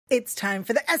It's time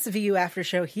for the SVU After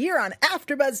Show here on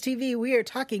AfterBuzz TV. We are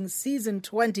talking Season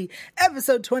 20,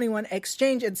 Episode 21,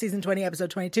 Exchange, and Season 20, Episode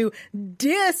 22,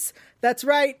 Dis. That's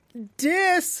right,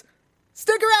 Dis.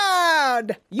 Stick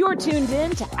around! You're tuned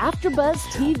in to AfterBuzz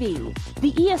TV,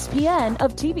 the ESPN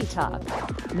of TV talk.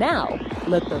 Now,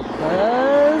 let the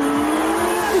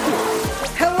buzz begin.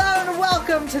 Hello and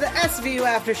welcome to the SVU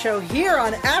After Show here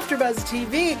on AfterBuzz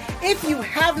TV. If you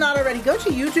have not already, go to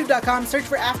youtube.com, search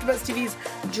for AfterBuzz TV's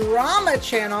drama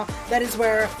channel. That is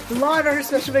where Law & Order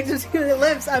Special Victims Unit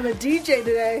lives. I'm a DJ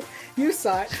today. You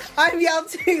saw it. I'm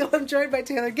Yael Teagle. I'm joined by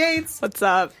Taylor Gates. What's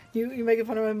up? You making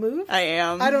fun of my move? I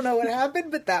am. I don't know what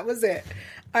happened, but that was it.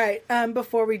 All right,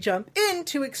 before we jump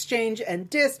into Exchange and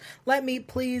Dis, let me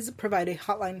please provide a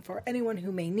hotline for anyone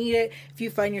who may need it. If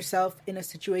you find yourself in a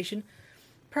situation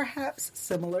perhaps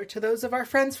similar to those of our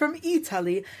friends from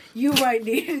Italy, you might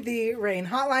need the RAIN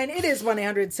hotline. It is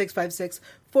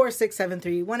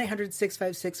 1-800-656-4673,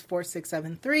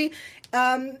 1-800-656-4673.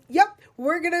 Yep,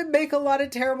 we're going to make a lot of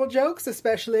terrible jokes,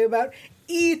 especially about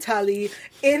Italy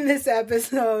in this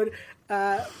episode.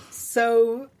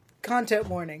 So, content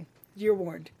warning. You're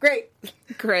warned. Great.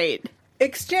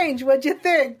 Exchange, what'd you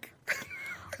think?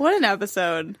 What an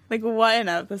episode. What an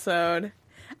episode.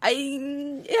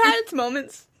 It had its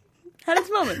moments.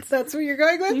 That's what you're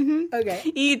going with? Mm-hmm.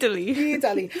 Okay. Italy.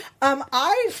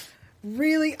 I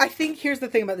think here's the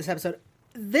thing about this episode.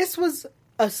 This was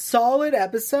a solid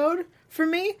episode for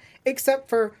me, except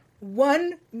for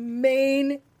one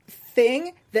main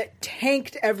thing that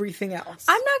tanked everything else.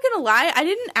 I'm not gonna lie, I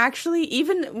didn't actually,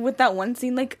 even with that one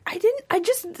scene,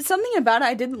 something about it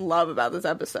I didn't love about this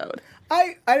episode.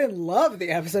 I didn't love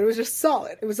the episode. It was just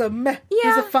solid. It was a meh.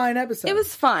 Yeah, it was a fine episode. It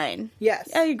was fine. Yes.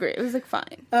 I agree. It was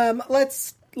fine.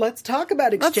 Let's talk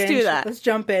about Exchange. Let's do that. Let's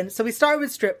jump in. So we start with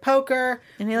strip poker.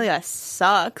 Amelia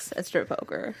sucks at strip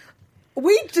poker.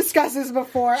 We discussed this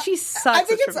before. She sucks. I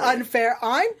think it's unfair.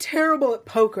 I'm terrible at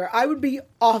poker. I would be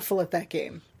awful at that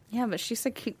game. Yeah, but she's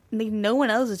no one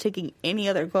else is taking any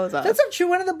other clothes off. That's not true.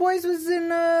 One of the boys was in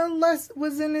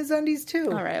his undies too.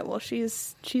 All right. Well,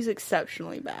 she's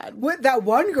exceptionally bad. That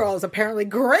one girl is apparently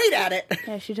great at it.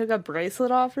 Yeah, she took a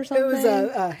bracelet off or something. It was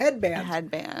a headband. A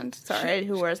headband. Sorry,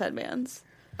 who wears headbands?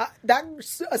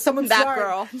 Someone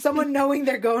knowing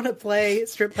they're going to play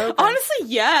strip poker. Honestly,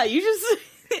 yeah. You just.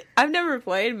 I've never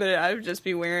played, but I would just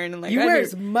be wearing you wear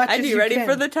as much as you can. I'd be ready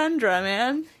for the tundra,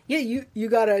 man. Yeah, you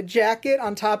got a jacket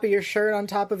on top of your shirt, on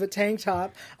top of a tank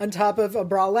top, on top of a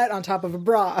bralette, on top of a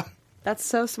bra. That's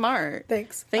so smart.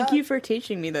 Thanks. Thank you for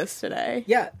teaching me this today.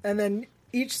 Yeah, and then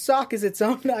each sock is its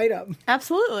own item.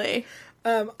 Absolutely.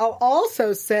 I'll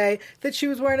also say that she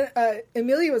was wearing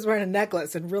Amelia was wearing a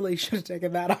necklace and really should have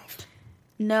taken that off.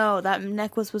 No, that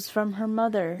necklace was from her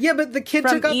mother. Yeah, but the kid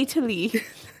took off Italy.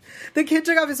 The kid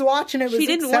took off his watch and it was She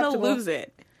didn't acceptable. want to lose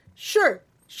it. Sure.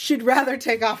 She'd rather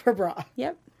take off her bra.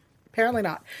 Yep. Apparently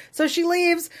not. So she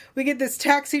leaves. We get this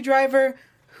taxi driver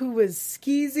who was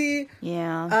skeezy.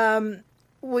 Yeah.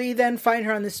 We then find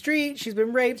her on the street. She's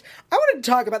been raped. I wanted to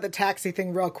talk about the taxi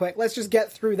thing real quick. Let's just get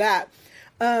through that.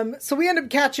 So we end up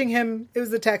catching him. It was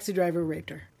the taxi driver who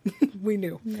raped her. We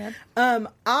knew. Yep.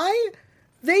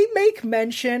 They make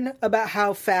mention about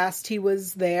how fast he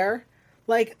was there.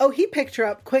 He picked her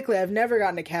up quickly. I've never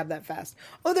gotten a cab that fast.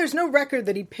 Oh, there's no record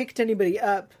that he picked anybody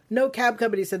up. No cab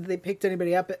company said that they picked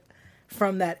anybody up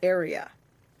from that area.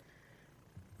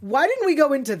 Why didn't we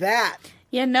go into that?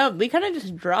 Yeah, no, we kind of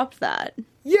just dropped that.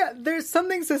 Yeah, there's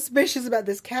something suspicious about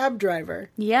this cab driver.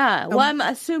 Yeah, well, I'm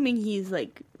assuming he's,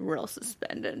 real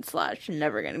suspended /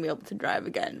 never going to be able to drive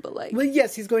again, but, Well,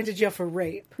 yes, he's going to jail for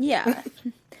rape. Yeah.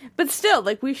 But still,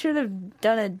 we should have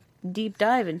done a deep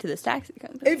dive into this taxi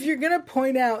company. If you're going to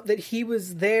point out that he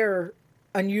was there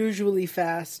unusually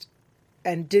fast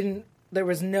and there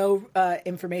was no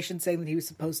information saying that he was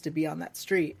supposed to be on that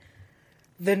street,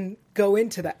 then go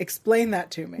into that. Explain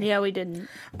that to me. Yeah, we didn't.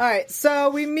 All right,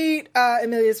 so we meet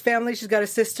Amelia's family. She's got a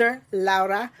sister,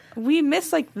 Laura. We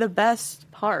missed, the best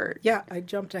part. Yeah, I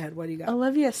jumped ahead. What do you got?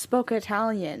 Olivia spoke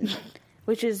Italian.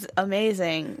 Which is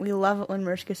amazing. We love it when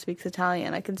Mariska speaks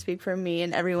Italian. I can speak for me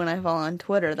and everyone I follow on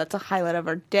Twitter. That's a highlight of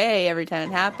our day every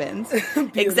time it happens.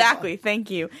 Exactly.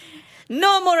 Thank you.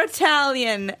 No more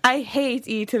Italian. I hate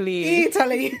Italy.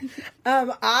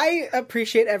 I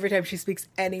appreciate every time she speaks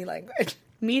any language.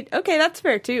 Okay, that's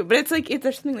fair too. But it's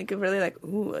there's something really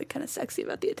ooh, kind of sexy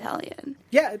about the Italian.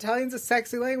 Yeah, Italian's a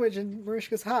sexy language and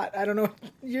Mariska's hot. I don't know.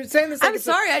 You're saying this I'm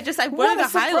sorry, I wanted to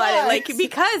highlight it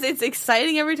because it's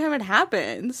exciting every time it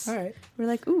happens. All right.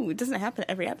 We're ooh, it doesn't happen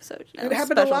every episode. It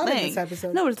happened a lot in this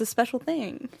episode. No, it's a special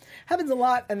thing. Happens a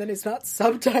lot and then it's not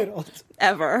subtitled.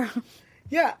 Ever.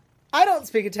 Yeah. I don't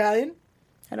speak Italian.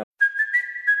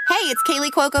 Hey, it's Kaylee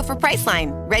Cuoco for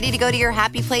Priceline. Ready to go to your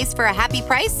happy place for a happy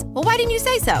price? Well, why didn't you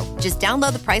say so? Just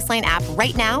download the Priceline app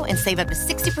right now and save up to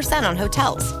 60% on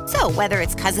hotels. So whether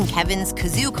it's Cousin Kevin's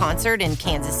Kazoo Concert in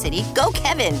Kansas City, go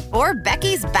Kevin, or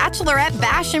Becky's Bachelorette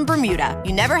Bash in Bermuda,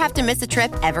 you never have to miss a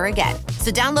trip ever again.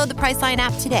 So download the Priceline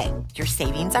app today. Your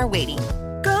savings are waiting.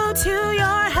 Go to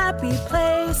your happy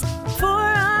place for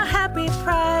a happy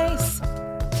price.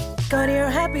 Go to your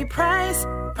happy price,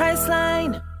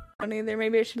 Priceline. Either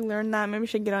maybe I should learn that. Maybe I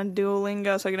should get on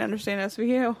Duolingo so I can understand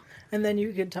SVU. And then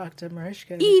you could talk to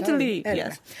Mariska. Italy. Anyway.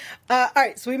 Yes. All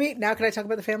right, so we meet, now can I talk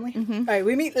about the family? Mm-hmm. All right,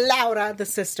 we meet Laura, the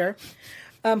sister,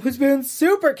 who's been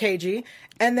super cagey,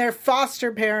 and their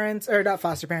foster parents, or not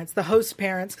foster parents, the host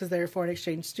parents, because they're foreign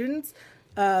exchange students.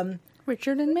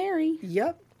 Richard and Mary.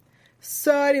 Yep.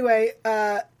 So anyway,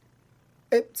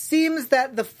 it seems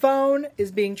that the phone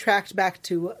is being tracked back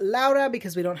to Laura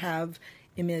because we don't have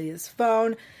Emilia's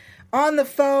phone. On the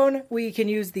phone, we can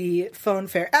use the Phone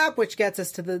Fare app, which gets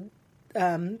us to the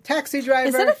taxi driver.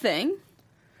 Is that a thing?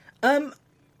 I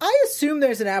assume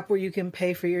there's an app where you can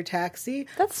pay for your taxi.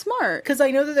 That's smart. Because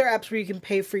I know that there are apps where you can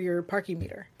pay for your parking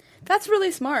meter. That's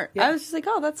really smart. Yeah. I was just like,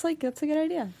 oh, that's a good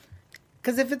idea.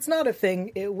 Because if it's not a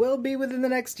thing, it will be within the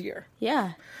next year.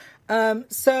 Yeah.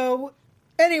 So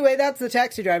anyway, that's the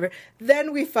taxi driver.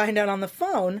 Then we find out on the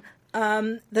phone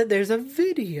that there's a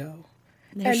video.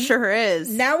 There sure is.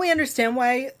 Now we understand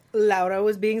why Laura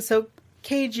was being so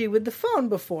cagey with the phone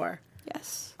before.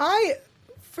 Yes. I,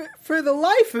 for the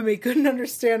life of me, couldn't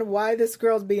understand why this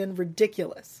girl's being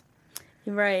ridiculous.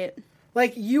 You're right.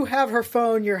 Like, you have her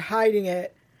phone, you're hiding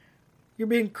it. You're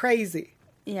being crazy.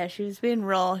 Yeah, she was being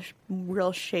real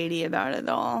shady about it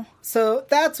all. So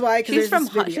that's why. She's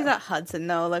at Hudson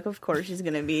though. Like, of course she's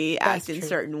gonna be acting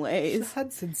certain ways. She's a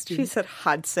Hudson student. She's at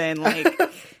Hudson.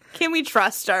 Like, can we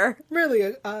trust her? Really,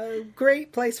 a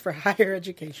great place for higher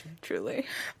education. Truly.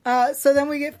 So then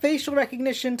we get facial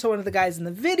recognition to one of the guys in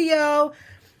the video,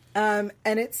 and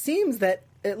it seems that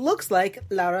it looks like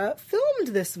Laura filmed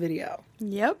this video.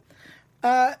 Yep.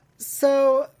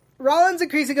 So Rollins and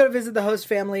Creasy go to visit the host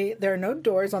family. There are no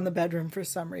doors on the bedroom for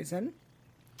some reason.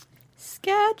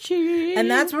 Sketchy. And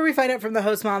that's where we find out from the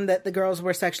host mom that the girls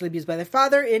were sexually abused by their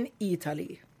father in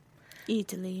Italy.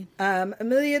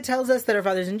 Emilia tells us that her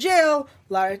father's in jail.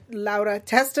 Laura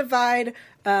testified.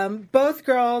 Both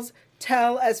girls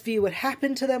tell SV what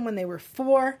happened to them when they were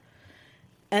 4.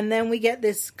 And then we get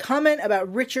this comment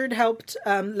about Richard helped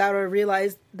Laura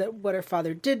realize that what her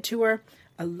father did to her.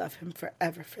 I love him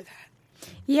forever for that.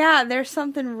 Yeah, there's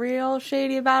something real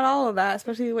shady about all of that,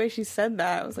 especially the way she said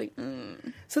that. I was like,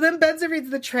 So then Benza reads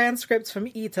the transcripts from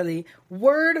Italy,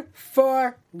 word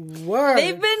for word.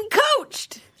 They've been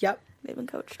coached! Yep. They've been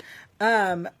coached.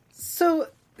 So,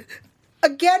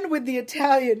 again with the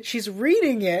Italian, she's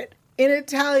reading it in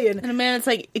Italian. And Amanda's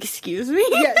like, excuse me?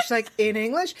 Yeah, she's like, in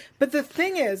English. But the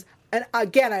thing is, and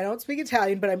again, I don't speak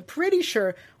Italian, but I'm pretty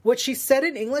sure what she said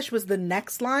in English was the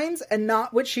next lines and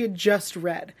not what she had just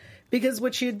read. Because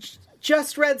what she had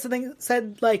just read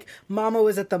said, like, Mama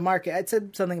was at the market. It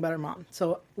said something about her mom.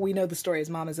 So we know the story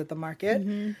is Mama's at the market.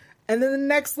 Mm-hmm. And then the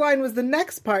next line was the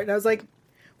next part. And I was like,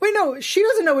 wait, no, she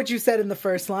doesn't know what you said in the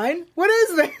first line. What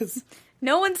is this?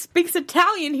 No one speaks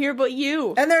Italian here but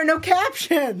you. And there are no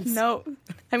captions. No.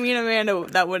 I mean, Amanda,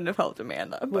 that wouldn't have helped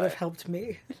Amanda. Would have helped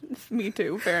me. Me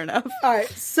too, fair enough. All right,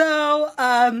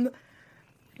 so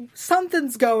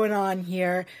something's going on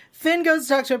here. Finn goes to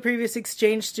talk to a previous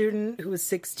exchange student who was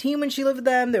 16 when she lived with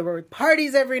them. There were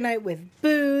parties every night with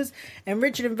booze, and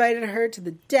Richard invited her to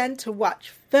the den to watch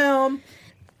film.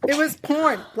 It was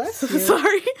porn. Bless you.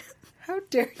 Sorry. How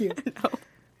dare you? No.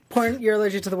 Porn, you're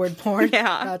allergic to the word porn?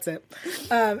 Yeah. That's it.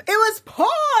 It was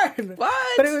porn!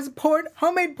 What? But it was porn,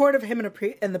 homemade porn of him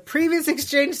and the previous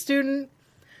exchange student.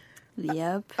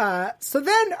 Yep. So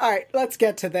then, all right, let's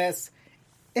get to this.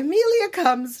 Emilia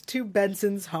comes to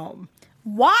Benson's home.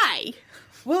 Why?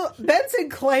 Well, Benson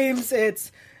claims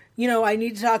it's, I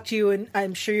need to talk to you, and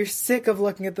I'm sure you're sick of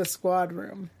looking at the squad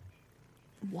room.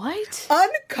 What?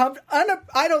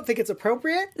 I don't think it's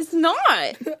appropriate. It's not.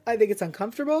 I think it's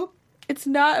uncomfortable. It's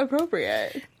not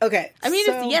appropriate. Okay. I mean,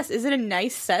 is it a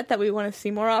nice set that we want to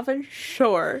see more often?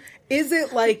 Sure. Is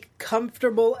it, like,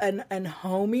 comfortable and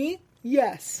homey?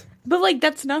 Yes. But, like,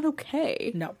 that's not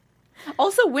okay. No.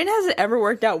 Also, when has it ever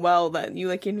worked out well that you,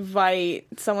 like, invite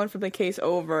someone from the case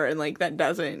over and, like, that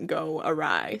doesn't go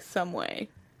awry some way?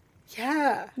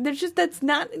 Yeah. It's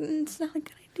not a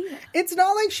good idea. It's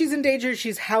not like she's in danger,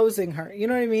 she's housing her. You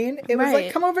know what I mean? It was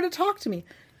like, come over to talk to me.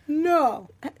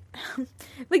 No.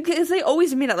 Like, because they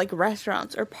always meet at, like,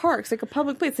 restaurants or parks, like a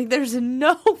public place. Like, there's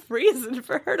no reason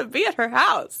for her to be at her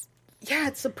house. Yeah,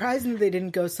 it's surprising they didn't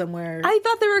go somewhere. I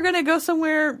thought they were going to go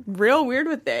somewhere real weird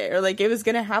with it, or like it was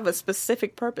going to have a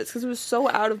specific purpose because it was so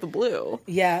out of the blue.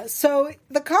 Yeah, so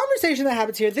the conversation that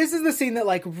happens here, this is the scene that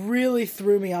like really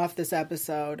threw me off this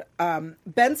episode.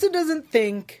 Benson doesn't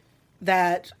think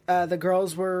that the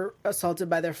girls were assaulted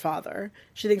by their father.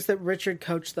 She thinks that Richard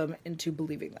coached them into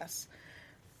believing this.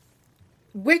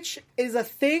 Which is a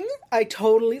thing I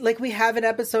totally... Like, we have an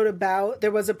episode about... There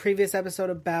was a previous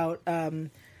episode about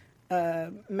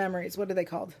memories. What are they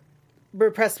called?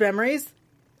 Repressed memories.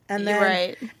 And then,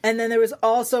 right. And then there was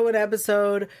also an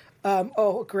episode...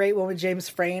 a great one with James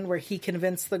Frain, where he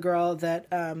convinced the girl that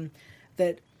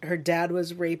that her dad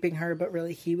was raping her, but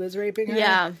really he was raping her.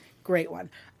 Yeah. Great one.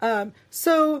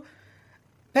 So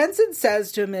Benson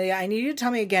says to Amelia, I need you to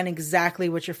tell me again exactly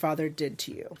what your father did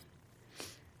to you.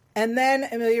 And then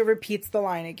Amelia repeats the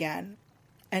line again.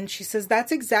 And she says,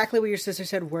 that's exactly what your sister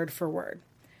said word for word.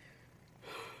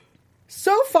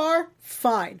 So far,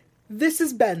 fine. This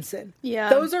is Benson. Yeah.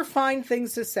 Those are fine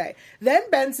things to say. Then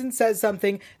Benson says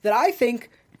something that I think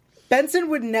Benson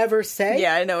would never say.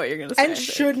 Yeah, I know what you're going to say. And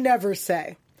should never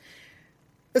say.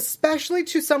 Especially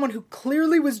to someone who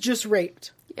clearly was just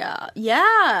raped.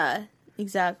 Yeah,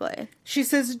 exactly. She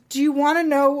says, do you want to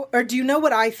know, or do you know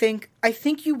what I think? I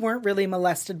think you weren't really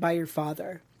molested by your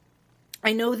father.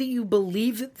 I know that you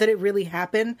believe that it really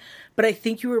happened, but I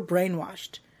think you were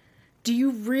brainwashed. Do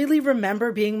you really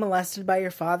remember being molested by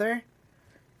your father?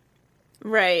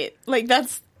 Right. Like,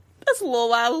 that's a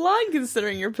little out of line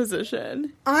considering your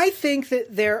position. I think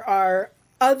that there are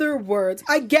other words.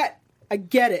 I get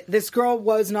it. This girl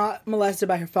was not molested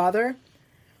by her father.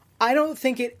 I don't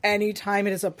think at any time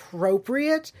it is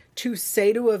appropriate to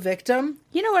say to a victim,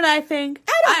 You know what I think?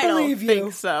 I don't believe you.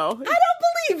 think so. I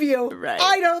don't believe you. Right.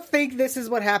 I don't think this is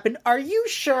what happened. Are you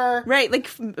sure? Right, like,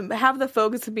 have the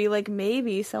focus to be like,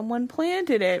 maybe someone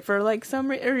planted it for, like,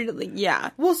 yeah.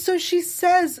 Well, so she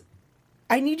says,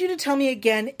 I need you to tell me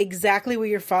again exactly what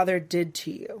your father did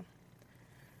to you.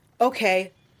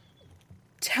 Okay.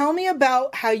 Tell me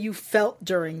about how you felt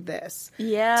during this.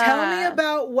 Yeah. Tell me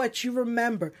about what you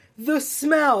remember. The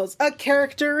smells, a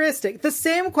characteristic. The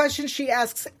same question she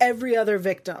asks every other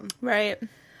victim. Right.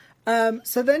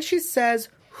 So then she says,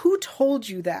 who told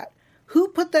you that? Who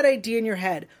put that idea in your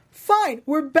head? Fine,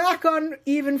 we're back on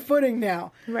even footing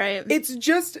now. Right. It's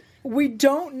just, we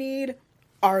don't need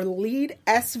our lead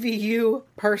SVU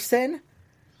person,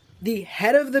 the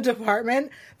head of the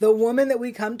department, the woman that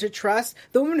we come to trust,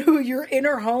 the woman who you're in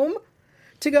her home,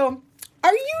 to go,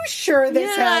 are you sure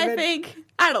this happened?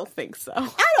 I don't think so.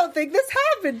 I don't think this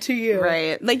happened to you.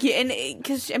 Right. Like, and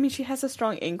because, I mean, she has a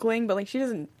strong inkling, but, like, she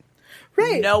doesn't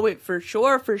know it for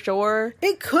sure.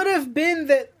 It could have been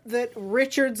that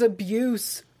Richard's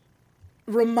abuse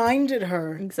reminded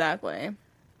her. Exactly.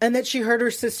 And that she heard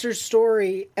her sister's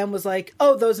story and was like,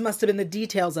 oh, those must have been the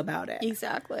details about it.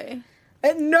 Exactly.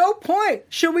 At no point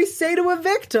should we say to a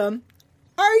victim,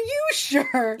 are you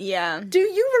sure? Yeah. Do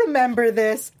you remember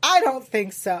this? I don't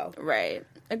think so. Right.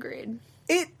 Agreed.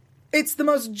 It's the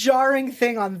most jarring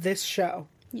thing on this show.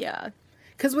 Yeah.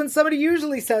 Because when somebody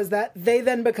usually says that, they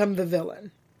then become the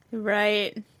villain.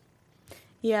 Right.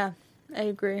 Yeah, I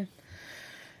agree.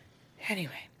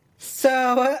 Anyway,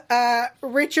 so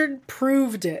Richard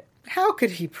proved it. How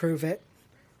could he prove it?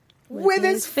 With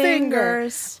his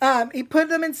fingers. He put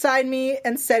them inside me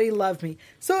and said he loved me.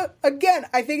 So again,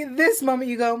 I think at this moment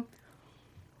you go,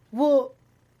 well,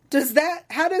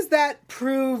 how does that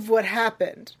prove what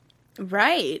happened?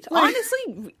 Right.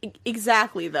 Honestly,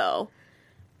 exactly, though.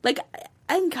 Like,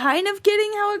 I'm kind of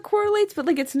getting how it correlates, but,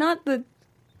 like, it's not it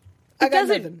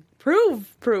doesn't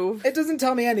prove. It doesn't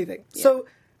tell me anything. Yeah. So,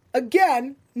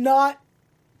 again, I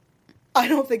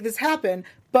don't think this happened,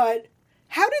 but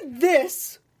how did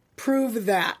this prove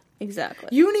that? Exactly.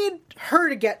 You need her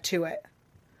to get to it.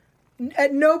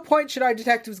 At no point should our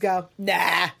detectives go,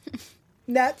 nah,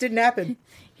 that didn't happen.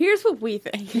 Here's what we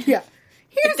think. Yeah.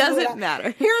 It doesn't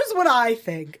matter. Here's what I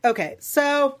think. Okay,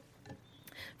 so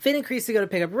Finn and Creasy go to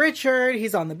pick up Richard.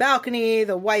 He's on the balcony.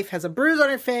 The wife has a bruise on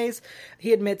her face.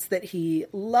 He admits that he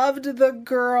loved the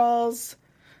girls.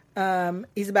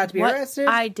 He's about to be arrested.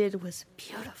 What I did was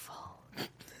beautiful.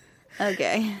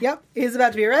 Okay. Yep, he's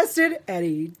about to be arrested, and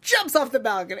he jumps off the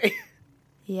balcony.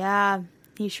 Yeah,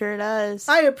 he sure does.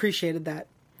 I appreciated that.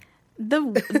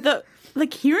 The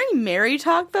like, hearing Mary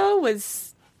talk, though,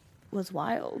 was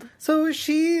wild. So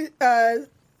she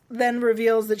then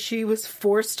reveals that she was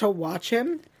forced to watch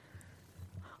him.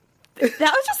 That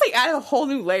was just like added a whole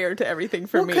new layer to everything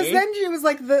for me. Because then she was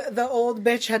like, the old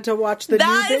bitch had to watch the new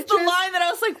bitches. That is the line that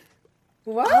I was like,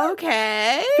 what?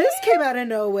 Okay. This came out of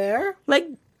nowhere. Like,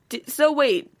 So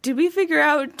wait, did we figure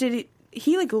out, did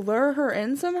he like lure her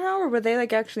in somehow, or were they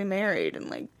like actually married and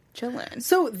like chilling?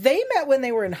 So they met when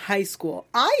they were in high school.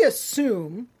 I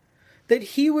assume that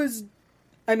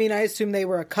I assume they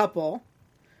were a couple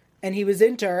and he was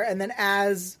into her, and then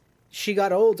as she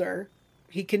got older,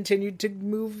 he continued to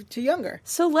move to younger.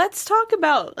 So let's talk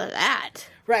about that.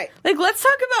 Right. Like, let's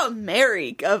talk about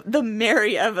Mary, the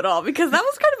Mary of it all, because that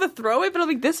was kind of a throwaway, but I'm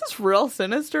like, this is real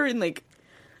sinister, and like,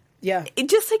 yeah, it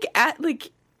just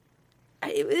like,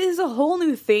 it is a whole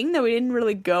new thing that we didn't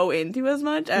really go into as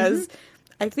much as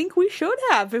I think we should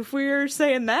have if we were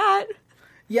saying that.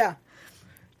 Yeah.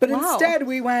 But instead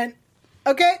we went,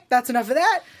 okay, that's enough of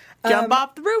that. Jump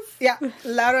off the roof. Yeah.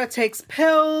 Laura takes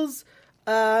pills,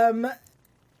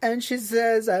 and she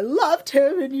says, I loved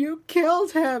him and you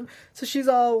killed him. So she's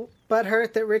all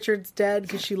butthurt that Richard's dead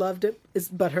because she loved him. Is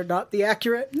butthurt not the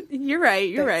accurate? You're right,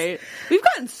 you're right. We've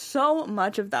gotten so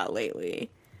much of that lately.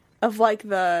 Of, like,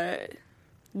 the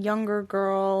younger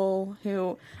girl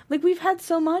who... Like, we've had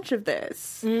so much of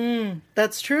this.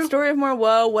 That's true. Story of More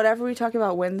Woe, whatever we talk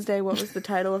about Wednesday, what was the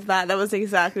title of that? That was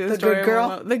exactly the story Good Girl? of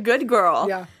More Woe. The Good Girl.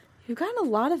 Yeah. We've gotten a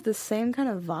lot of the same kind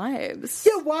of vibes.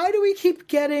 Yeah, why do we keep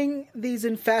getting these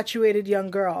infatuated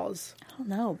young girls? I don't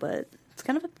know, but it's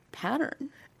kind of a pattern.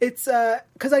 It's,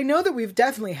 because I know that we've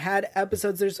definitely had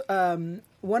episodes. There's,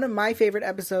 one of my favorite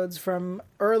episodes from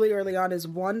early on is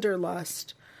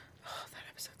Wanderlust. Oh, that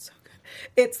episode's so good.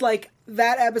 It's like,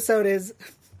 that episode is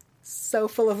so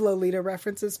full of Lolita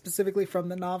references, specifically from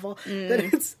the novel,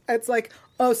 that it's like,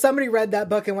 oh, somebody read that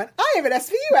book and went, I have an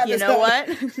SVU episode. You know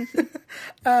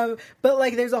what? But,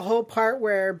 like, there's a whole part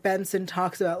where Benson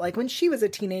talks about, like, when she was a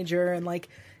teenager and, like,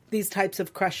 these types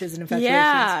of crushes and infatuations.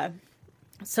 Yeah.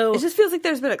 So it just feels like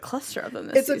there's been a cluster of them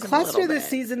this season. It's a cluster this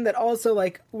season that also,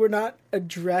 like, we're not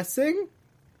addressing,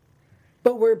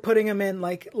 but we're putting them in,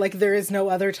 like there is no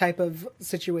other type of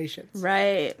situations.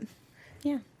 Right.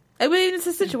 Yeah. I mean, it's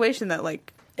a situation that,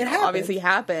 like, it obviously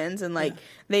happens, and, like,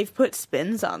 they've put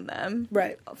spins on them.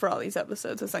 Right. For all these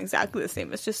episodes. It's not exactly the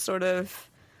same. It's just sort of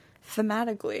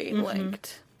thematically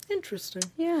linked. Interesting.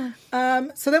 Yeah.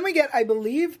 So then we get, I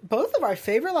believe, both of our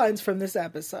favorite lines from this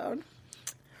episode.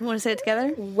 You want to say it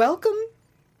together? Welcome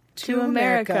to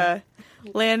America.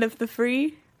 Land of the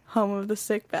free, home of the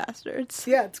sick bastards.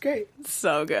 Yeah, it's great.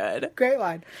 So good. Great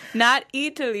line. Not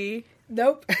Italy.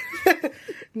 Nope.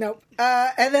 Nope.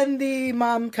 And then the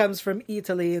mom comes from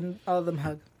Italy and all of them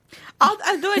hug.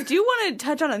 Though I do want to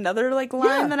touch on another, like,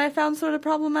 line that I found sort of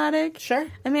problematic. Sure.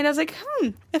 I mean, I was like,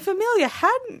 if Amelia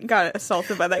hadn't got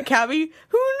assaulted by that cabbie,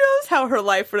 who knows how her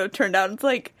life would have turned out? It's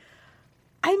like,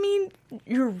 I mean,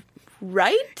 you're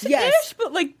right-ish, yes,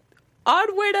 but, like, odd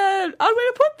way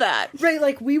to put that. Right,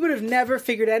 like, we would have never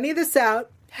figured any of this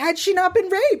out had she not been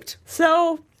raped.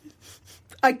 So,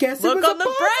 I guess look it was on the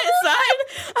bright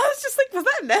side. I was just like, was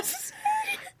that necessary?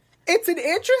 It's an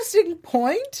interesting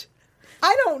point.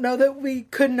 I don't know that we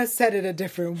couldn't have said it a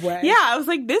different way. Yeah, I was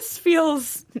like, this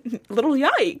feels a little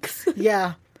yikes.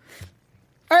 Yeah.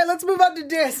 All right, let's move on to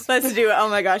Dis. Let's do it. Oh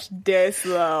my gosh, Dis,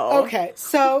 though. Okay,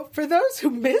 so for those who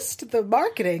missed the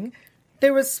marketing,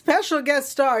 there was special guest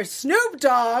star Snoop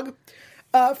Dogg.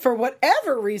 For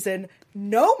whatever reason,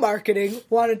 no marketing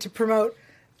wanted to promote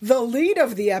the lead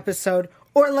of the episode,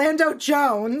 Orlando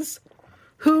Jones,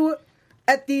 who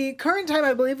at the current time,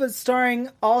 I believe, was starring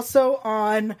also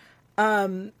on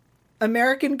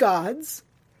American Gods.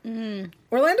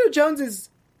 Orlando Jones is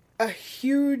a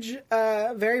huge,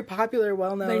 very popular,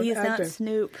 well-known actor. But he's not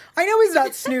Snoop. I know he's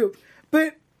not Snoop,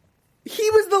 but he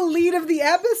was the lead of the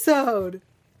episode.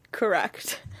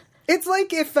 Correct. It's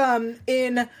like if,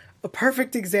 in a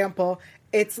perfect example,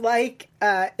 it's like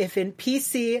if in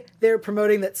PC they were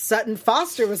promoting that Sutton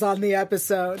Foster was on the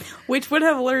episode. Which would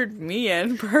have lured me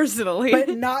in, personally. But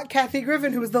not Kathy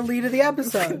Griffin, who was the lead of the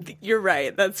episode. You're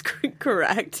right. That's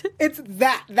correct. It's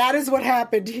that. That is what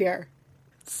happened here.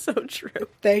 So true.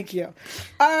 Thank you.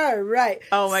 All right.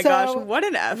 Oh my gosh, what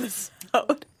an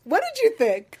episode. What did you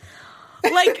think?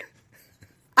 Like,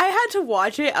 I had to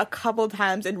watch it a couple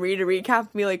times and read a recap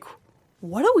and be like,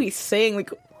 what are we saying?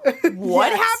 Like,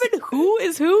 what happened? Who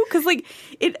is who? Because, like,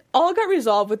 it all got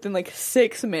resolved within, like,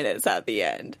 6 minutes at the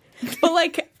end. But,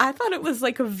 like, I thought it was,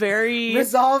 like, a very...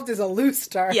 Resolved is a loose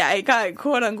start. Yeah, it got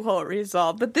quote-unquote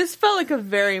resolved. But this felt like a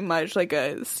very much, like,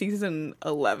 a season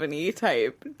 11-y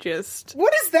type, just...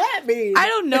 What does that mean? I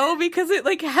don't know, because it,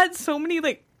 like, had so many,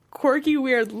 like, quirky,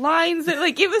 weird lines. That,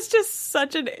 like, it was just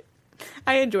such an...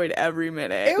 I enjoyed every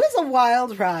minute. It was a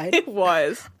wild ride. It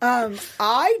was.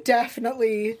 I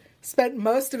definitely spent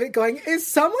most of it going, is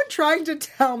someone trying to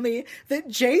tell me that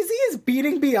Jay-Z is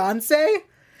beating Beyonce?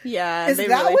 Yeah, Is they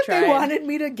that really what tried. they wanted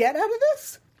me to get out of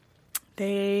this?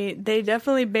 They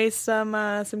definitely based some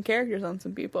characters on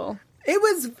some people. It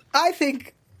was, I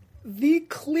think, the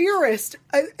clearest.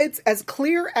 It's as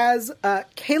clear as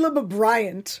Caleb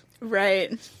Bryant,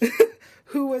 Right.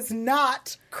 who was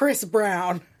not Chris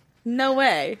Brown. No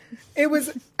way. It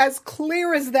was as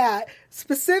clear as that,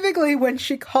 specifically when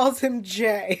she calls him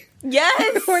Jay.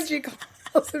 Yes. When she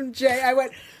calls him Jay, I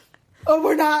went, oh,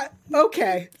 we're not,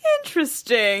 okay.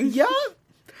 Interesting. Yup.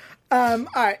 All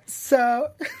right, so,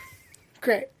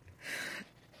 great.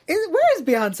 Where is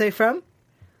Beyonce from?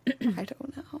 I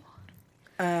don't know.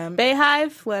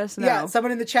 Bayhive, let us know. Yeah,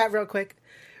 someone in the chat real quick.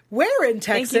 Where in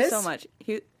Texas? Thank you so much.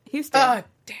 Houston.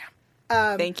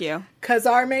 Damn. Thank you. Because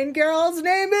our main girl's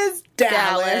name is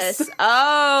Dallas.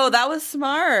 Oh, that was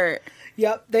smart.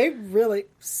 Yep, they really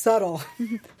subtle.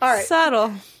 All right.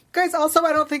 Subtle. Guys, also,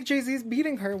 I don't think Jay-Z's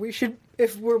beating her. We should,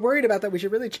 if we're worried about that, we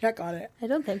should really check on it. I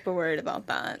don't think we're worried about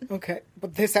that. Okay,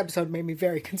 but this episode made me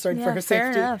very concerned for her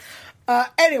fair safety.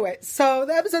 enough. Anyway, so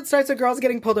the episode starts with girls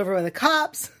getting pulled over by the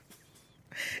cops.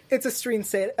 It's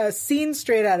a scene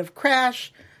straight out of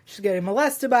Crash. She's getting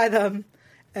molested by them,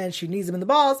 and she knees them in the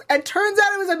balls, and turns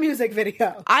out it was a music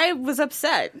video. I was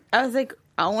upset. I was like,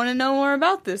 I want to know more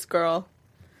about this girl.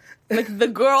 Like, the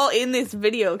girl in this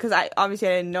video, because I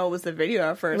didn't know it was the video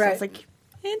at first. Right. I was like,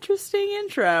 interesting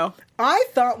intro. I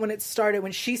thought when it started,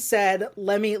 when she said,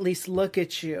 let me at least look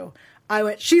at you, I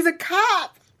went, she's a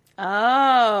cop!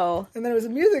 Oh. And then it was a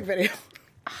music video.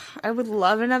 I would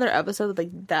love another episode with,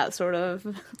 like, that sort of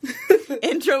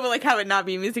intro, but, like, have it not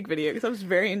be a music video, because I was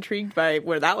very intrigued by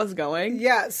where that was going.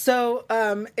 Yeah, so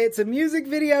it's a music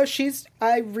video.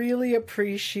 I really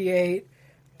appreciate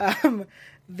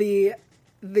the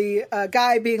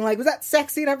guy being like, was that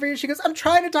sexy enough for you? She goes, I'm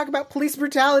trying to talk about police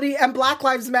brutality and Black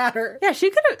Lives Matter. Yeah,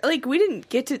 she could have, like, we didn't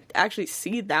get to actually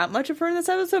see that much of her in this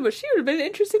episode, but she would have been an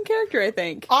interesting character, I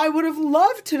think. I would have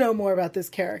loved to know more about this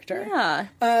character.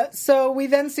 Yeah. So we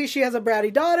then see she has a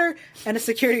bratty daughter and a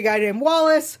security guy named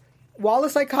Wallace.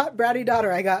 Wallace I caught, bratty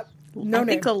daughter I got no I name.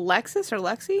 think Alexis or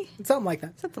Lexi? Something like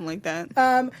that. Something like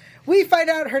that. We find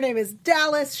out her name is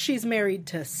Dallas. She's married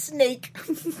to Snake.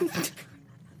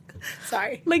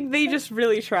 Sorry. Like, they just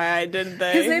really tried, didn't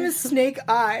they? His name is Snake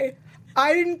Eye.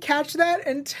 I didn't catch that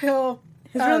until...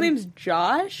 His real name's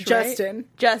Josh, Justin.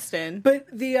 Right? Justin. But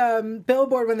the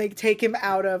billboard, when they take him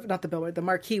out of... Not the billboard, the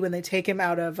marquee, when they take him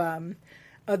out of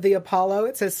the Apollo,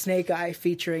 it says Snake Eye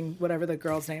featuring whatever the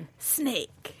girl's name.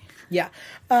 Snake. Yeah.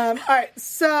 All right,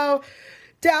 so...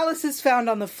 Dallas is found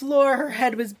on the floor. Her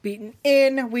head was beaten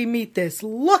in. We meet this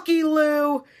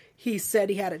looky-loo. He said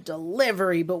he had a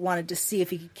delivery, but wanted to see if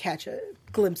he could catch a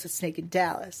glimpse of Snake and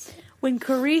Dallas. When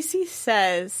Carisi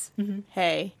says,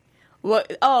 hey,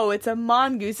 what? Oh, it's a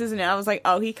mongoose, isn't it? I was like,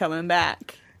 oh, he coming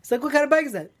back. It's like, what kind of bike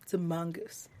is that? It's a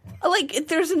mongoose. Like,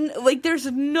 there's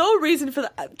no reason for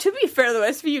that. To be fair, though,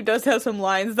 SVU does have some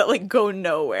lines that, like, go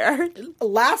nowhere.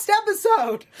 Last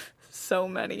episode. So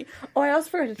many. Oh, I also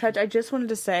forgot to touch. I just wanted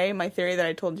to say my theory that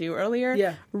I told you earlier.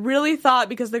 Yeah. Really thought,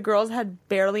 because the girls had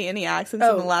barely any accents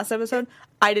in the last episode,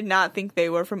 I did not think they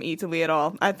were from Italy at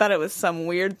all. I thought it was some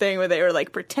weird thing where they were,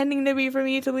 like, pretending to be from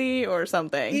Italy or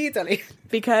something. Italy.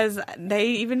 Because they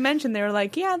even mentioned, they were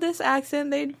like, yeah, this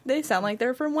accent, they sound like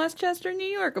they're from Westchester, New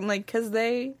York. I'm like, because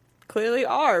they clearly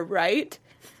are, right?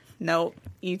 Nope.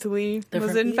 Italy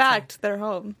was, in fact, their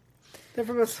home. They're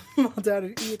from a small town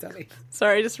in Italy.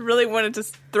 Sorry, I just really wanted to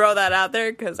throw that out there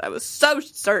because I was so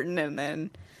certain, and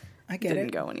then I get didn't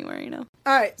it. go anywhere, you know.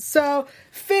 All right, so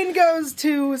Finn goes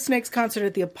to Snake's concert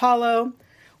at the Apollo.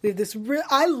 We have this.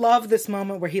 I love this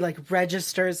moment where he like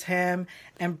registers him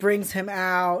and brings him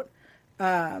out.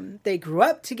 They grew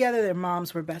up together. Their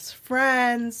moms were best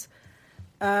friends.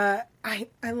 I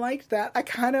liked that. I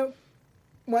kind of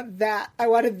want that. I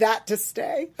wanted that to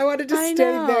stay. I wanted to stay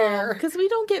there. Because we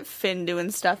don't get Finn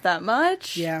doing stuff that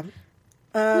much. Yeah.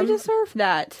 We deserve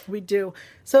that. We do.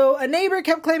 So a neighbor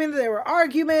kept claiming that there were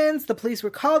arguments. The police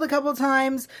were called a couple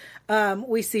times.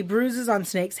 We see bruises on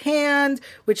Snake's hand,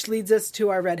 which leads us to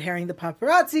our red herring, the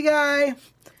paparazzi guy.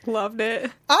 Loved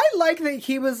it. I like that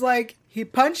he was like, he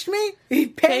punched me, he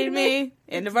paid me.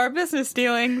 End of our business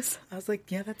dealings. I was like,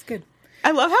 yeah, that's good. I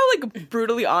love how, like,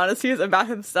 brutally honest he is about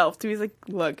himself, too. He's like,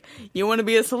 look, you want to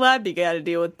be a celeb, you gotta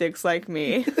deal with dicks like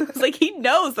me. It's like, he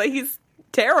knows, like, he's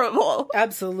terrible.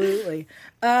 Absolutely.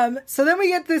 So then we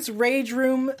get this Rage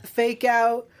Room fake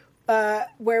out,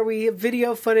 where we have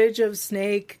video footage of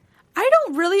Snake. I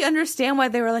don't really understand why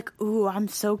they were like, ooh, I'm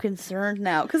so concerned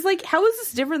now. Because, like, how is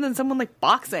this different than someone, like,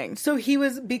 boxing? So he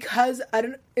was, because,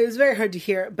 it was very hard to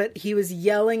hear, but he was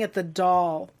yelling at the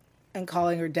doll and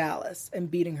calling her Dallas and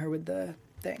beating her with the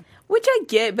thing. Which I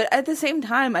get, but at the same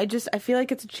time, I feel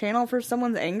like it's a channel for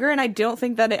someone's anger, and I don't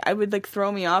think that I would, like,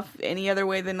 throw me off any other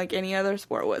way than, like, any other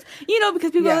sport was. You know,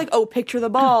 because people are like, oh, picture the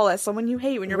ball as someone you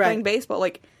hate when you're playing baseball.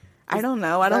 Like, I don't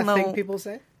know. I don't know. Thing people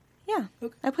say? Yeah.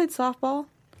 Okay. I played softball.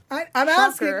 I'm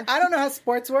asking. I don't know how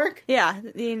sports work. Yeah,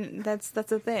 I mean, that's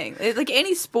a thing. It's like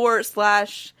any sport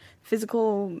 /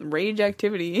 physical rage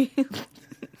activity.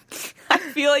 I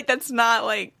feel like that's not,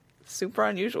 like, super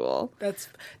unusual. That's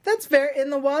fair. In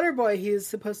The Waterboy, he is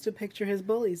supposed to picture his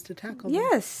bullies to tackle them.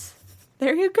 Yes.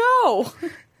 There you go.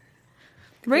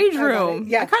 Rage room.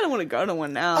 Yeah. I kind of want to go to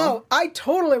one now. Oh, I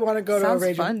totally want to go to a Sounds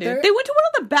rage fun, room. dude. They went to one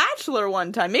on The Bachelor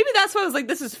one time. Maybe that's why I was like,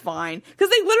 this is fine.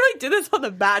 Because they literally did this on The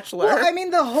Bachelor. Well, I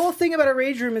mean, the whole thing about a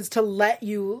rage room is to let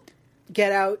you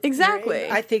get out.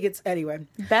 Exactly. I think it's... Anyway.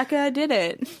 Becca did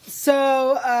it.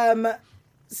 So,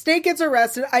 Snake gets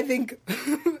arrested. I think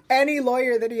any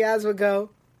lawyer that he has would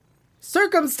go,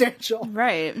 circumstantial.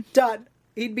 Right. Done.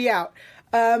 He'd be out.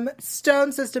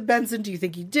 Stone says to Benson, do you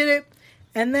think he did it?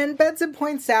 And then Benson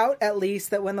points out, at least,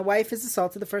 that when the wife is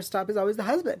assaulted, the first stop is always the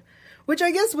husband. Which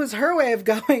I guess was her way of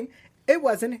going, it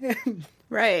wasn't him.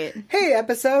 Right. Hey,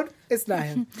 episode, it's not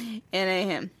him. And ain't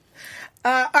him.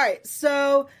 All right,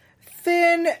 so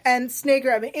Finn and Snake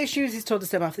are having issues. He's told to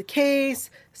step off the case.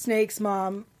 Snake's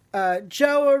mom,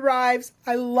 Jo, arrives.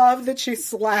 I love that she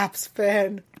slaps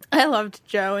Finn. I loved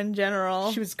Jo in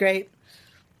general. She was great.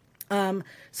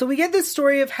 So we get this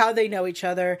story of how they know each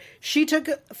other. She took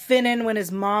Finn in when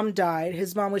his mom died.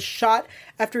 His mom was shot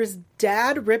after his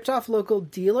dad ripped off local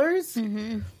dealers.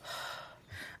 Mm-hmm.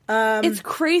 It's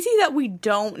crazy that we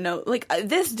don't know. Like,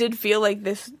 this did feel like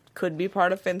this could be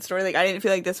part of Finn's story. Like, I didn't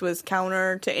feel like this was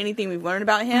counter to anything we've learned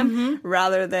about him,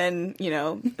 rather than, you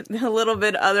know, a little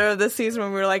bit other of this season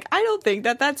when we were like, I don't think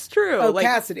that that's true. Oh, like,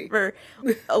 Cassidy. For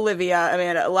Olivia,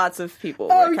 Amanda, lots of people.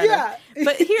 Oh, were kind yeah. of,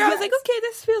 but here I was Yes. like, okay,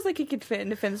 this feels like it could fit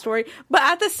into Finn's story. But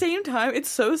at the same time, it's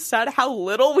so sad how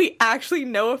little we actually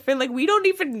know of Finn. Like, we don't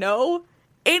even know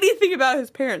anything about his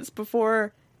parents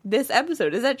before this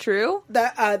episode. Is that true?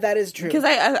 That is true. Because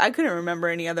I couldn't remember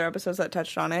any other episodes that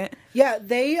touched on it. Yeah,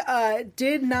 they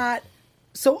did not.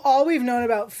 So all we've known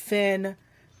about Finn,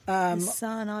 His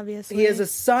son, obviously. he has a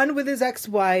son with his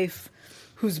ex-wife,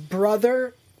 whose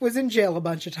brother was in jail a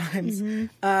bunch of times.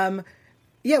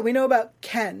 Yeah, we know about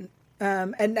Ken,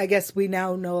 and I guess we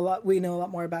now know a lot. We know a lot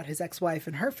more about his ex-wife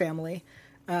and her family,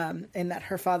 and that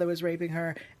her father was raping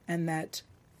her, and that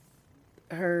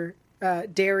her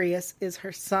Darius is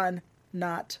her son,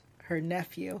 not her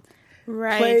nephew.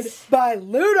 Right. Played by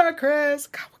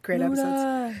Ludacris. God, what great Luda.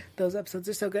 episodes. Those episodes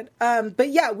are so good. But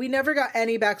yeah, we never got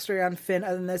any backstory on Finn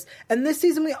other than this. And this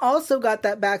season we also got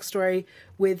that backstory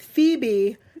with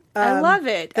Phoebe. I love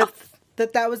it.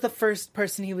 That was the first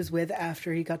person he was with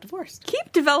after he got divorced.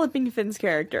 Keep developing Finn's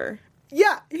character.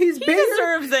 Yeah, he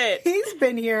deserves it. He's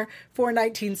been here for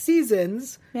 19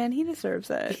 seasons. Man, he deserves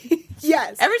it.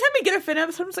 Yes. Every time we get a Finn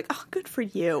episode, I'm just like, oh, good for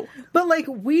you. But like,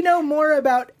 we know more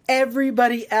about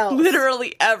everybody else.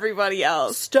 Literally everybody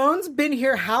else. Stone's been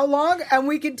here how long? And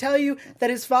we can tell you that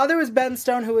his father was Ben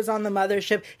Stone, who was on the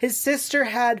mothership. His sister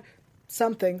had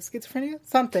something. Schizophrenia?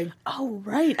 Something. Oh,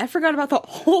 right. I forgot about the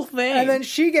whole thing. And then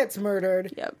she gets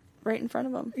murdered. Yep. Right in front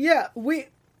of him. Yeah,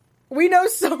 we know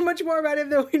so much more about him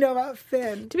than we know about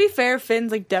Finn. To be fair, Finn's,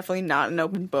 like, definitely not an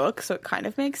open book, so it kind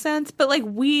of makes sense. But, like,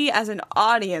 we, as an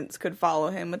audience, could follow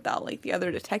him without, like, the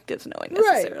other detectives knowing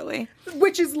necessarily. Right.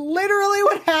 Which is literally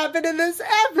what happened in this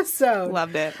episode.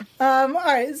 Loved it. All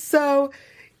right, so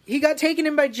he got taken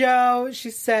in by Jo.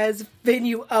 She says, Finn,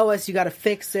 you owe us. You got to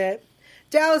fix it.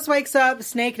 Dallas wakes up.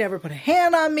 Snake never put a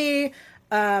hand on me.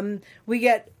 We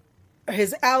get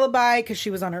his alibi because she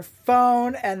was on her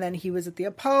phone, and then he was at the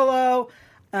Apollo.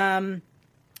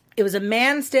 It was a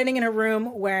man standing in her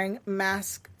room wearing a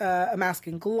mask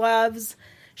and gloves.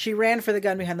 She ran for the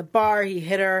gun behind the bar. He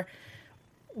hit her.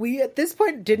 We, at this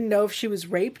point, didn't know if she was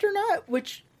raped or not,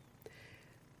 which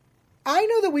I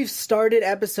know that we've started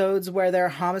episodes where there are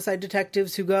homicide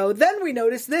detectives who go, then we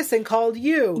noticed this and called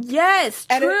you. Yes,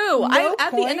 And true. at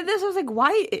At the end of this, I was like,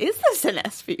 why is this an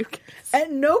SVU case?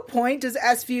 At no point does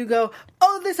SVU go,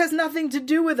 oh, this has nothing to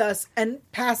do with us, and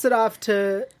pass it off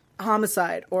to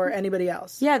homicide or anybody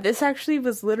else. Yeah, this actually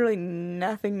was literally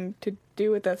nothing to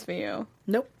do with SVU.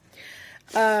 Nope.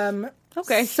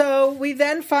 Okay. So we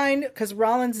then find, because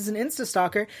Rollins is an Insta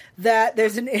stalker, that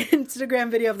there's an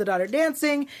Instagram video of the daughter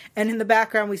dancing, and in the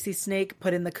background we see Snake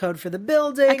put in the code for the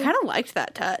building. I kind of liked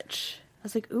that touch. I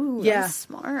was like, ooh, Yeah. that's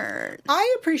smart.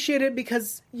 I appreciate it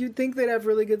because you'd think they'd have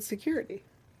really good security.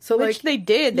 So Which like they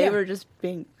did. They yeah. were just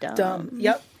being dumb. dumb.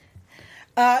 Yep.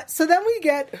 So then we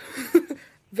get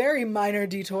very minor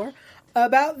detour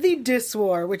about the Diss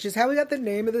War, which is how we got the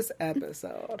name of this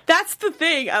episode. That's the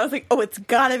thing. I was like, oh, it's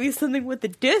gotta be something with the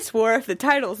Diss War if the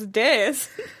title's Diss.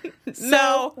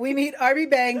 So we meet Arby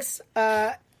Banks,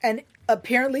 and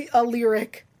apparently a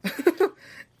lyric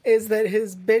is that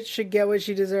his bitch should get what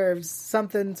she deserves.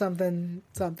 Something, something,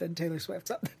 something, Taylor Swift,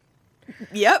 something.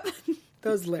 Yep.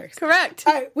 Those lyrics. Correct.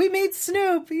 All right, we meet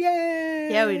Snoop. Yay!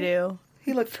 Yeah, we do.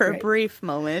 He looked For great. a brief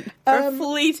moment. For a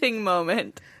fleeting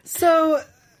moment. So,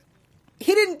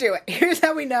 he didn't do it. Here's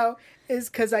how we know. Is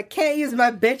because I can't use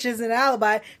my bitch as an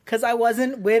alibi because I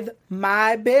wasn't with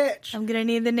my bitch. I'm gonna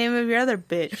need the name of your other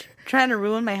bitch. Trying to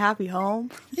ruin my happy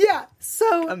home. Yeah,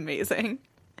 so Amazing.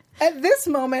 at this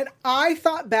moment, I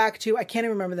thought back to, I can't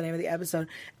even remember the name of the episode,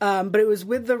 but it was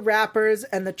with the rappers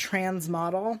and the trans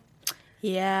model.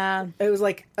 Yeah. It was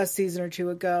like a season or two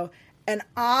ago. And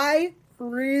I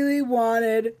really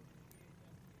wanted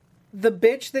the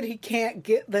bitch that he can't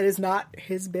get, that is not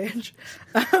his bitch,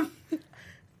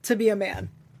 to be a man.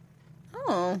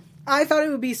 Oh. I thought it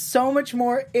would be so much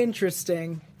more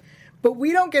interesting, but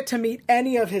we don't get to meet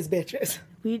any of his bitches.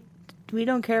 We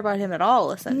don't care about him at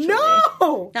all, essentially.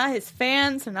 No! Not his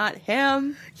fans, not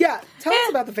him. Yeah, tell us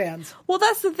about the fans. Well,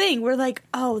 that's the thing. We're like,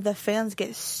 oh, the fans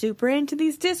get super into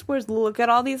these Diss Wars. Look at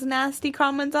all these nasty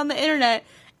comments on the internet.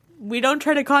 We don't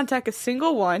try to contact a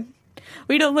single one.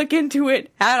 We don't look into it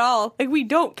at all. Like, we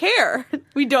don't care.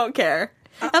 We don't care.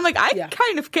 I'm like, I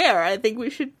kind of care. I think we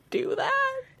should do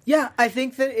that. Yeah, I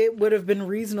think that it would have been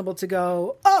reasonable to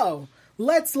go, oh,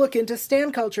 let's look into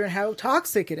stan culture and how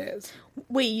toxic it is.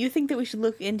 Wait, you think that we should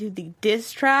look into the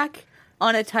diss track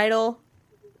on a title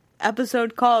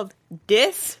episode called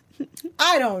Diss?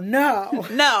 I don't know.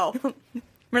 No,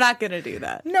 we're not going to do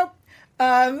that. Nope.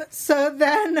 So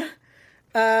then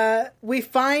we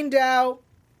find out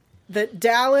that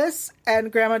Dallas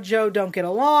and Grandma Joe don't get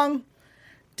along.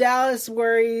 Dallas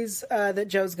worries that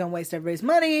Joe's going to waste everybody's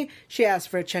money. She asks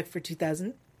for a check for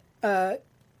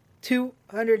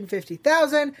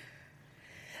 $250,000.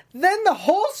 Then the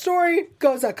whole story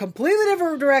goes a completely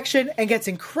different direction and gets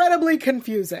incredibly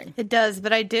confusing. It does,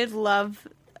 but I did love...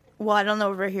 Well, I don't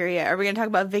know if we're here yet. Are we going to talk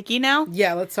about Vicky now?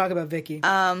 Yeah, let's talk about Vicky.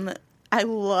 I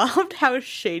loved how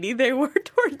shady they were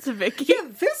towards Vicky. Yeah,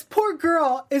 this poor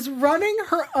girl is running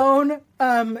her own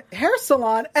hair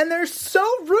salon, and they're so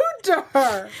rude to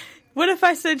her. What if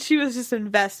I said she was just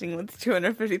investing with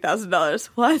 $250,000?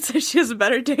 Well, I'd say she has a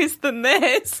better taste than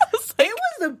this. It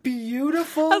was a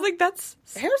beautiful I was like, that's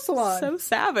hair salon. so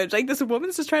savage. Like, this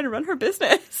woman's just trying to run her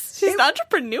business. She's an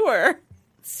entrepreneur.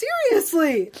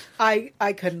 Seriously. I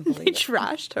couldn't believe They it.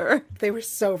 trashed her. They were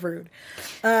so rude.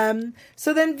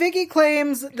 So then Vicky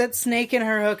claims that Snake and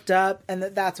her hooked up and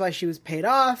that that's why she was paid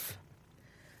off,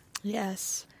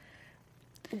 Yes.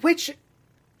 which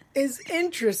is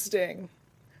interesting.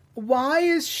 Why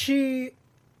is she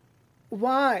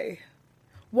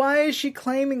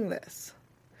claiming this?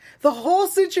 The whole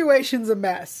situation's a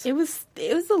mess. It was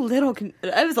a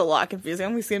lot confusing.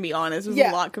 I'm just going to be honest. It was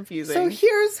a lot confusing. So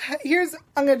here's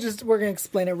we're gonna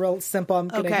explain it real simple. I'm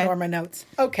gonna ignore my notes.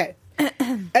 Okay.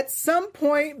 At some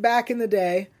point back in the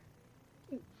day,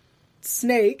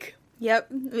 Snake.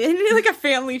 Yep. And like a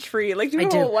family tree. Like, do you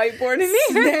have a do. whole whiteboard in here?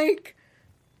 Snake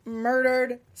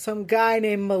murdered some guy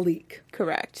named Malik.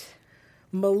 Correct.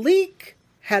 Malik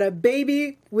had a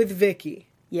baby with Vicky.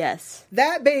 Yes.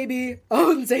 That baby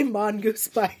owns a mongoose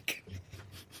bike.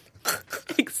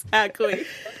 Exactly.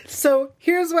 So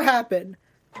here's what happened.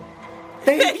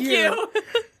 Thank you.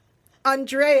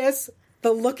 Andreas,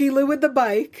 the looky-loo with the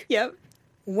bike, Yep.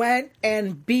 went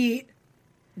and beat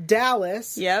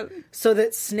Dallas Yep. so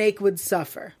that Snake would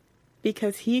suffer.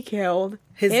 Because he killed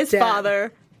His his dad.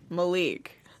 father,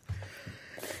 Malik.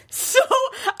 So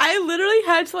I literally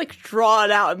had to like draw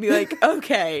it out and be like,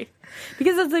 okay.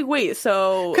 Because I was like, wait,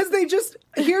 so... Because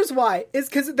here's why, is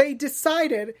because they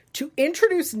decided to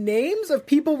introduce names of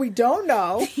people we don't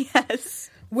know Yes.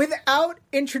 without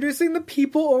introducing the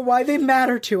people or why they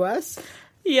matter to us.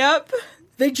 Yep.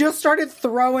 They just started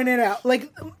throwing it out. Like,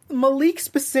 Malik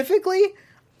specifically,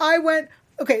 I went...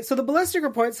 Okay, so the ballistic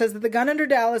report says that the gun under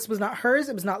Dallas was not hers,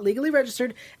 it was not legally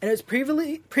registered, and it was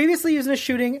previously used in a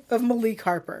shooting of Malik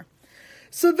Harper.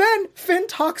 So then Finn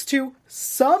talks to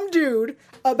some dude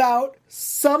about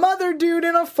some other dude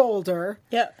in a folder,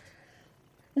 Yep.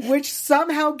 which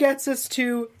somehow gets us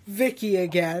to Vicky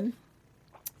again.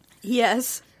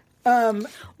 Yes.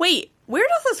 Wait, where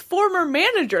does this former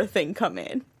manager thing come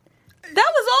in?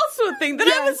 That was also a thing that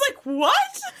I was Yes. like,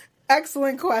 what?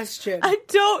 Excellent question. I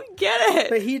don't get it.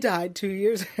 But he died 2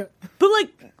 years ago. But like,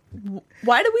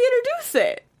 why did we introduce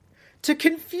it? To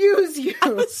confuse you. I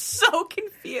was so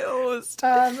confused.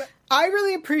 I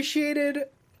really appreciated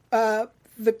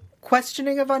the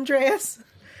questioning of Andreas,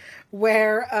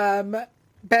 where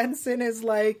Benson is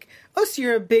like, "Oh, so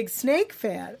you're a big Snake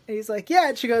fan?" And he's like, "Yeah."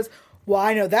 And she goes, "Well,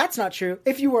 I know that's not true.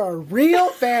 If you were a real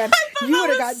fan, you would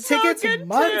have gotten tickets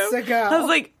months ago." I was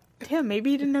like, damn, maybe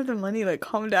he didn't have the money. Like,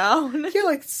 calm down. You're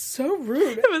like so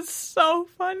rude. It was so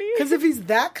funny. Because if he's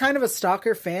that kind of a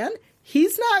stalker fan,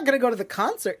 he's not going to go to the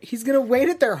concert. He's going to wait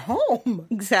at their home.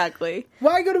 Exactly.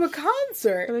 Why go to a It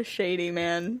concert? was shady,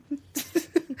 man.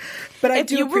 But I If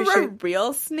do you were a appreciate...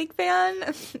 real Snake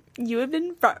fan, you would have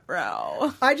been front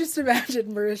row. I just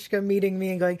imagine Mariska meeting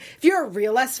me and going, if you're a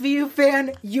real SVU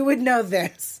fan, you would know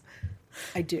this.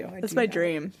 I do. That's my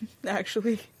dream,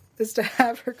 actually. Is to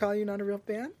have her call you not a real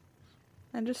fan?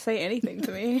 And just say anything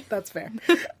to me. That's fair.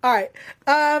 All right.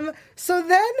 So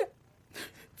then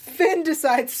Finn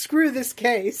decides, screw this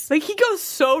case. Like, he goes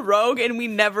so rogue, and we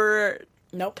never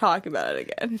Nope. talk about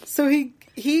it again. So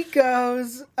he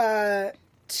goes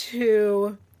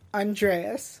to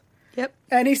Andreas. Yep.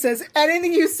 And he says,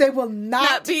 anything you say will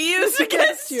Not be used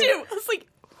against you. I was like,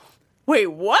 wait,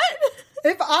 what?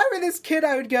 If I were this kid,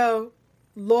 I would go,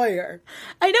 lawyer.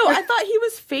 I know. I thought he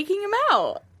was faking him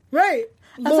out. Right.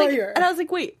 I was like, Lawyer. and I was like,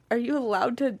 wait, are you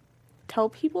allowed to tell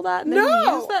people that and then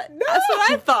No, use that? no. That's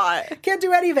what I thought. Can't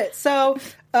do any of it. So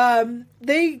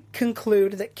they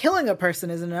conclude that killing a person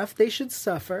is enough. They should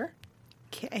suffer.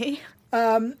 Okay.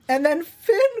 And then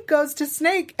Finn goes to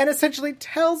Snake and essentially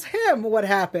tells him what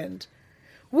happened.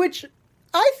 Which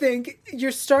I think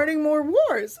you're starting more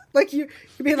wars. Like you're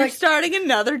being You're like, starting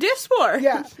another diss war.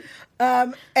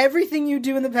 yeah. Everything you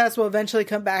do in the past will eventually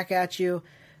come back at you.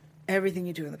 Everything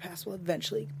you do in the past will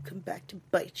eventually come back to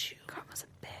bite you. Karma's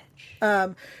a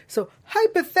bitch. So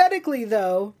hypothetically,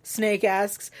 though, Snake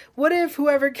asks, what if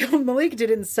whoever killed Malik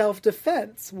did it in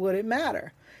self-defense? Would it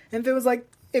matter? And Finn was like,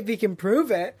 if he can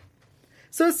prove it.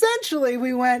 So essentially,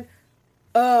 we went,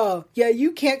 oh, yeah,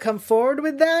 you can't come forward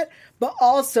with that, but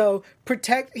also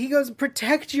protect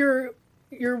your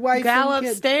wife Gal and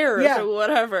kid. upstairs Yeah. or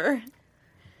whatever.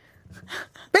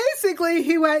 Basically,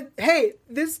 he went, hey,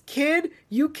 this kid,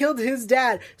 you killed his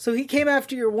dad, so he came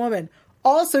after your woman.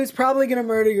 Also, he's probably going to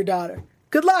murder your daughter.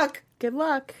 Good luck. Good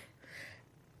luck.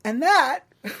 And that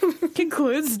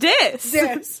Concludes diss.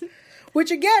 Yes.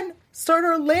 Which again, starred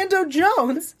Orlando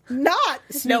Jones, not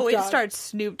Snoop No, it Dogg. starts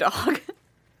Snoop Dogg.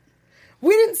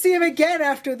 We didn't see him again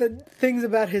after the things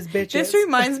about his bitches. This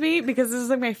reminds me, because this is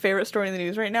like my favorite story in the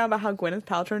news right now, about how Gwyneth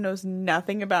Paltrow knows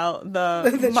nothing about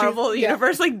the Marvel yeah.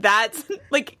 universe. Like, that's,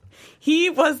 like,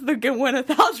 he was the Gwyneth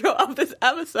Paltrow of this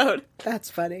episode. That's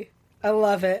funny. I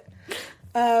love it.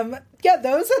 Yeah,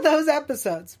 those are those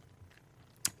episodes.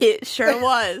 It sure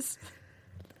was.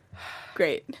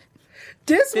 Great.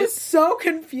 This was so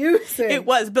confusing. It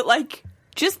was, but, like,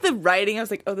 just the writing, I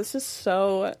was like, oh, this is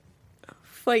so...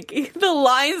 Like, the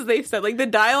lines they said, like, the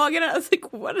dialogue in it, I was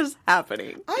like, what is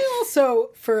happening? I also,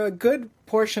 for a good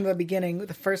portion of the beginning,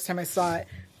 the first time I saw it,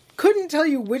 couldn't tell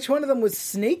you which one of them was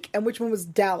Snake and which one was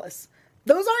Dallas.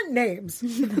 Those aren't names.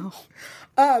 No.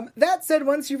 That said,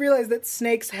 once you realize that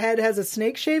Snake's head has a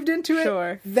snake shaved into it,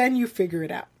 Sure. then you figure it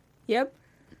out. Yep.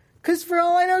 Because for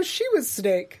all I know, she was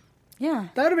Snake. Yeah.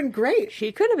 That would have been great.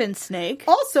 She could have been Snake.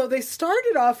 Also, they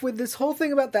started off with this whole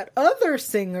thing about that other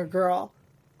singer girl.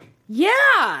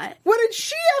 Yeah! What did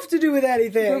she have to do with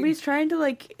anything? Ruby's trying to,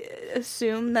 like,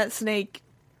 assume that Snake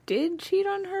did cheat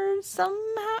on her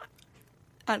somehow?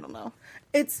 I don't know.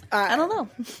 I don't know.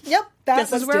 Yep.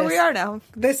 This is where we are now.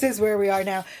 This is where we are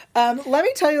now. Let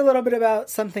me tell you a little bit about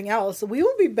something else. We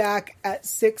will be back at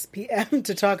 6 p.m.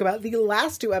 to talk about the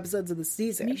last 2 episodes of the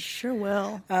season. We sure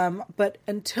will. But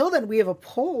until then, we have a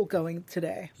poll going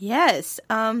today. Yes.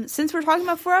 Since we're talking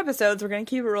about 4 episodes, we're going to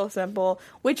keep it real simple.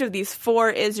 Which of these 4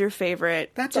 is your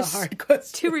favorite? That's Just a hard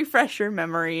question. to refresh your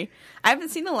memory. I haven't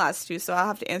seen the last 2, so I'll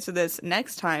have to answer this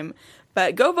next time.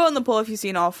 But go vote in the poll if you've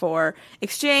seen all 4.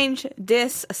 Exchange,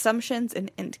 Diss, Assumptions, and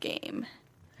Endgame.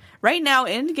 Right now,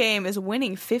 Endgame is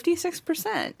winning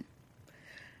 56%.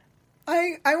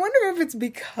 I wonder if it's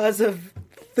because of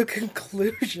the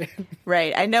conclusion.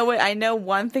 Right. I know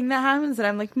one thing that happens, and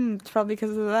I'm like, it's probably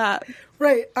because of that.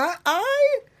 Right.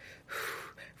 I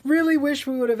really wish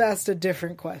we would have asked a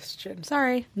different question.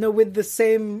 Sorry. No, with the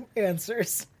same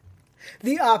answers.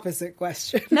 The opposite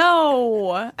question.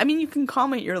 No. I mean, you can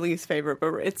comment your least favorite,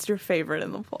 but it's your favorite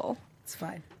in the poll. It's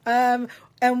fine. And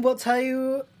we'll tell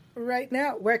you right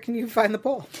now, where can you find the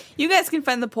poll? You guys can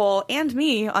find the poll and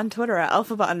me on Twitter at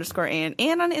alphaba_Ann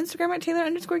and on Instagram at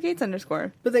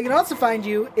Taylor_Gates_. But they can also find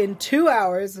you in 2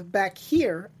 hours back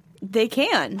here They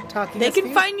can. Talking they can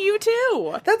SVU. find you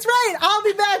too. That's right. I'll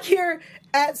be back here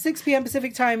at 6 p.m.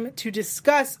 Pacific time to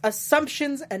discuss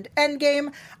Assumptions and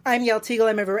Endgame. I'm Yael Teagle.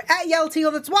 I'm everywhere at Yael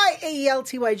Teagle. That's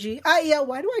YAELTYGIEL.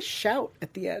 Why do I shout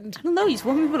at the end? I don't know. You just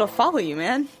want people to follow you,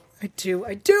 man. I do.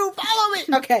 Follow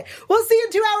me. Okay. We'll see you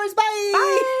in 2 hours. Bye.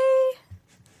 Bye.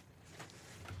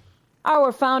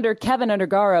 Our founder, Kevin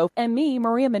Undergaro, and me,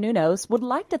 Maria Menounos, would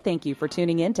like to thank you for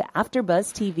tuning in to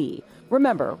AfterBuzz TV.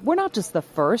 Remember, we're not just the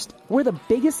first, we're the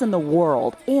biggest in the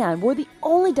world, and we're the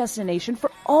only destination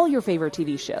for all your favorite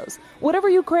TV shows. Whatever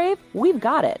you crave, we've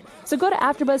got it. So go to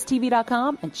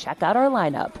AfterBuzzTV.com and check out our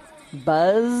lineup.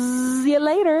 Buzz you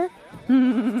later.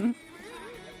 The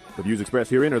views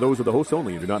expressed herein are those of the hosts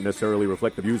only and do not necessarily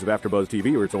reflect the views of AfterBuzz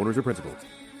TV or its owners or principals.